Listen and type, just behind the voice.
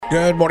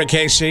Good morning,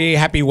 KC.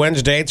 Happy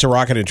Wednesday. It's a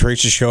Rocket and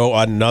Teresa show.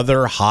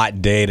 Another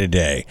hot day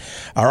today.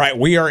 All right,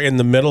 we are in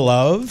the middle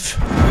of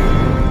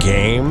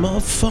Game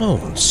of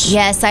Phones.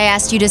 Yes, I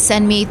asked you to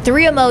send me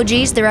 3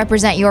 emojis that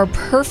represent your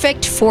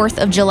perfect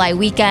 4th of July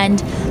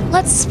weekend.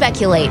 Let's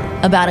speculate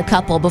about a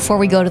couple before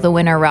we go to the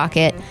winner,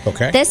 Rocket.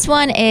 Okay. This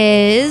one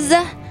is,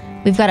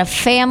 we've got a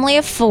family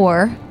of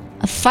 4,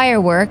 a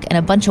firework, and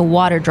a bunch of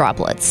water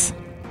droplets.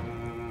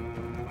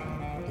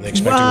 Are they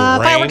expecting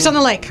rain? Fireworks on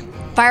the lake.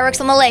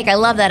 Fireworks on the lake. I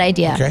love that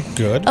idea. Okay,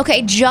 good.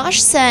 Okay,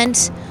 Josh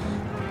sent,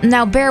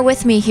 now bear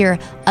with me here,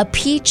 a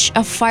peach,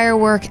 a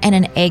firework, and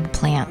an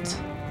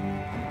eggplant.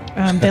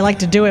 They like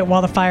to do it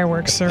while the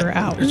fireworks are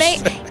out.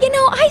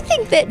 I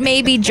think that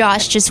maybe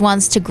Josh just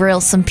wants to grill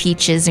some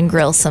peaches and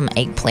grill some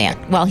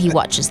eggplant while he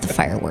watches the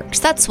fireworks.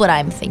 That's what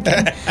I'm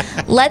thinking.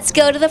 Let's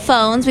go to the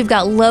phones. We've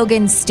got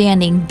Logan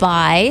standing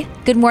by.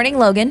 Good morning,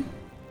 Logan.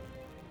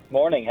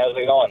 Morning. How's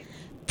it going?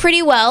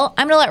 Pretty well.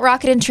 I'm going to let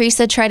Rocket and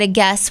Teresa try to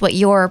guess what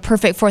your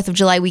perfect 4th of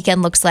July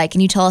weekend looks like,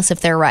 and you tell us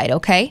if they're right,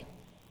 okay?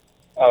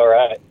 All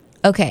right.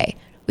 Okay.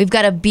 We've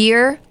got a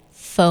beer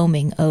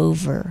foaming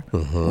over,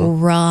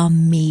 raw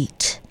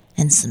meat,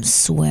 and some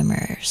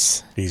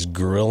swimmers. He's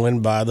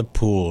grilling by the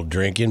pool,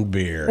 drinking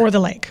beer. Or the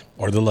lake.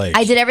 Or the lake.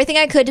 I did everything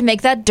I could to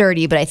make that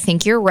dirty, but I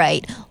think you're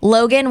right.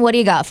 Logan, what do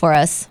you got for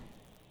us?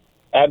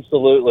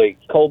 Absolutely.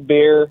 Cold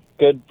beer,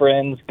 good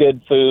friends,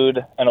 good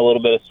food, and a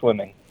little bit of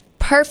swimming.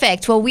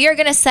 Perfect. Well, we are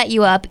going to set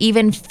you up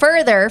even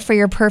further for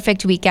your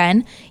perfect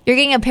weekend. You're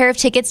getting a pair of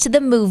tickets to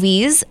the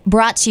movies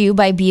brought to you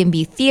by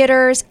B&B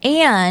Theaters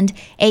and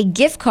a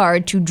gift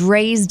card to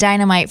Dre's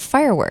Dynamite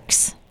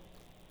Fireworks.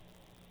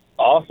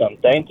 Awesome.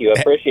 Thank you. I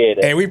appreciate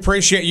it. Hey, we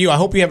appreciate you. I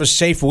hope you have a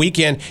safe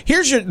weekend.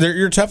 Here's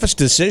your toughest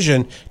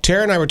decision.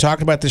 Tara and I were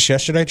talking about this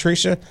yesterday,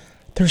 Teresa.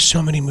 There's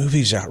so many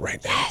movies out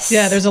right now.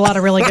 Yeah, there's a lot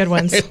of really good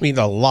ones. I mean,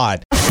 a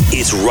lot.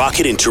 It's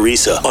Rocket and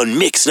Teresa on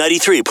Mix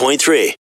 93.3.